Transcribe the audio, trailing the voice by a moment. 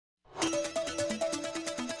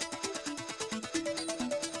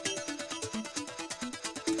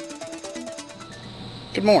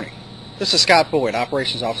Good morning. This is Scott Boyd,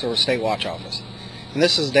 Operations Officer with State Watch Office, and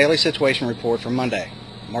this is the Daily Situation Report for Monday,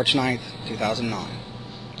 March 9th, 2009.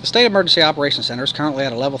 The State Emergency Operations Center is currently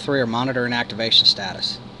at a Level 3 or Monitor and Activation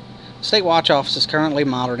status. The State Watch Office is currently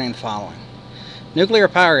monitoring the following. Nuclear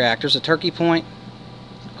power reactors at Turkey Point,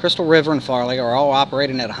 Crystal River, and Farley are all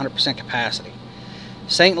operating at 100% capacity.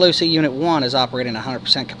 St. Lucie Unit 1 is operating at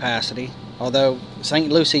 100% capacity, although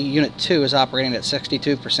St. Lucie Unit 2 is operating at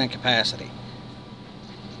 62% capacity.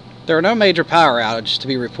 There are no major power outages to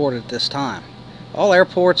be reported at this time. All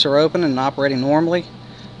airports are open and operating normally.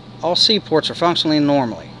 All seaports are functioning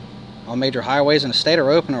normally. All major highways in the state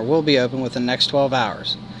are open or will be open within the next 12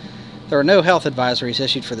 hours. There are no health advisories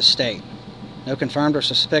issued for the state. No confirmed or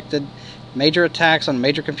suspected major attacks on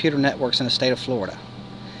major computer networks in the state of Florida.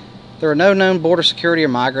 There are no known border security or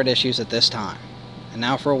migrant issues at this time. And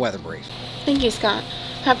now for a weather brief. Thank you, Scott.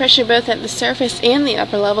 High pressure both at the surface and the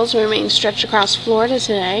upper levels will remain stretched across Florida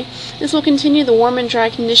today. This will continue the warm and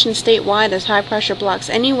dry conditions statewide as high pressure blocks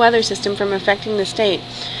any weather system from affecting the state.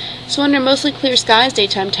 So under mostly clear skies,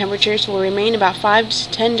 daytime temperatures will remain about 5 to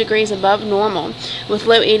 10 degrees above normal, with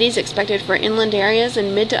low 80s expected for inland areas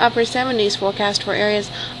and mid to upper 70s forecast for areas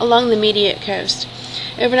along the immediate coast.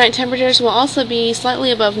 Overnight temperatures will also be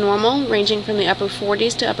slightly above normal, ranging from the upper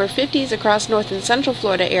 40s to upper 50s across north and central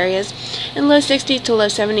Florida areas, and low 60s to low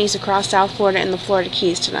 70s across South Florida and the Florida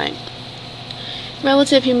Keys tonight.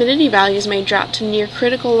 Relative humidity values may drop to near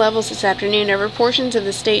critical levels this afternoon over portions of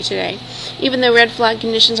the state today. Even though red flag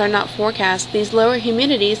conditions are not forecast, these lower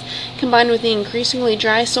humidities, combined with the increasingly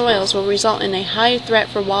dry soils, will result in a high threat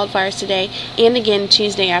for wildfires today and again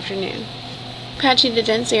Tuesday afternoon. Patchy to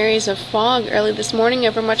dense areas of fog early this morning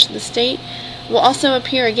over much of the state will also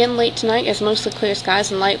appear again late tonight as mostly clear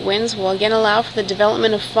skies and light winds will again allow for the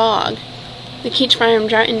development of fog. The Keach Byram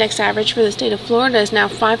Drought Index average for the state of Florida is now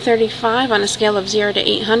 535 on a scale of 0 to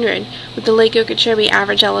 800, with the Lake Okeechobee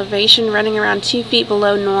average elevation running around 2 feet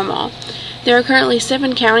below normal. There are currently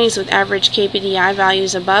 7 counties with average KBDI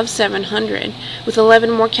values above 700, with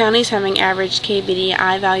 11 more counties having average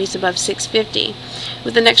KBDI values above 650.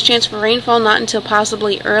 With the next chance for rainfall not until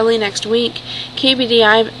possibly early next week,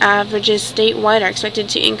 KBDI averages statewide are expected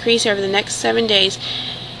to increase over the next 7 days,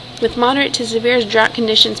 with moderate to severe drought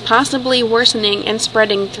conditions possibly worsening and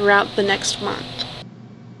spreading throughout the next month.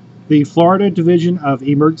 The Florida Division of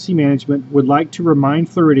Emergency Management would like to remind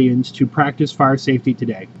Floridians to practice fire safety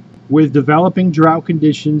today. With developing drought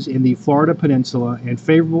conditions in the Florida Peninsula and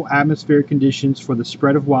favorable atmospheric conditions for the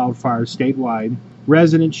spread of wildfires statewide,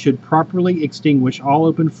 residents should properly extinguish all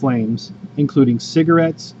open flames, including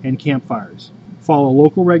cigarettes and campfires. Follow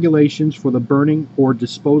local regulations for the burning or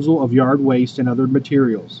disposal of yard waste and other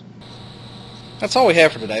materials. That's all we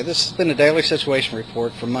have for today. This has been the Daily Situation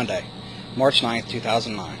Report for Monday, March 9th,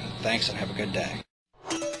 2009. Thanks and have a good day.